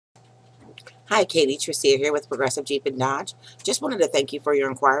Hi, Katie Tricia here with Progressive Jeep and Dodge. Just wanted to thank you for your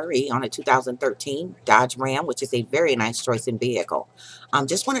inquiry on a 2013 Dodge Ram, which is a very nice choice in vehicle.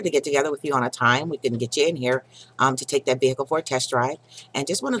 Just wanted to get together with you on a time we can get you in here to take that vehicle for a test drive. And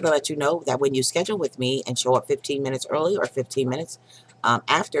just wanted to let you know that when you schedule with me and show up 15 minutes early or 15 minutes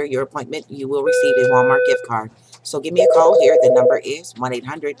after your appointment, you will receive a Walmart gift card. So give me a call here. The number is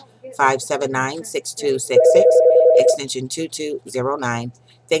 1-800-579-6266, extension 2209.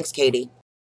 Thanks, Katie.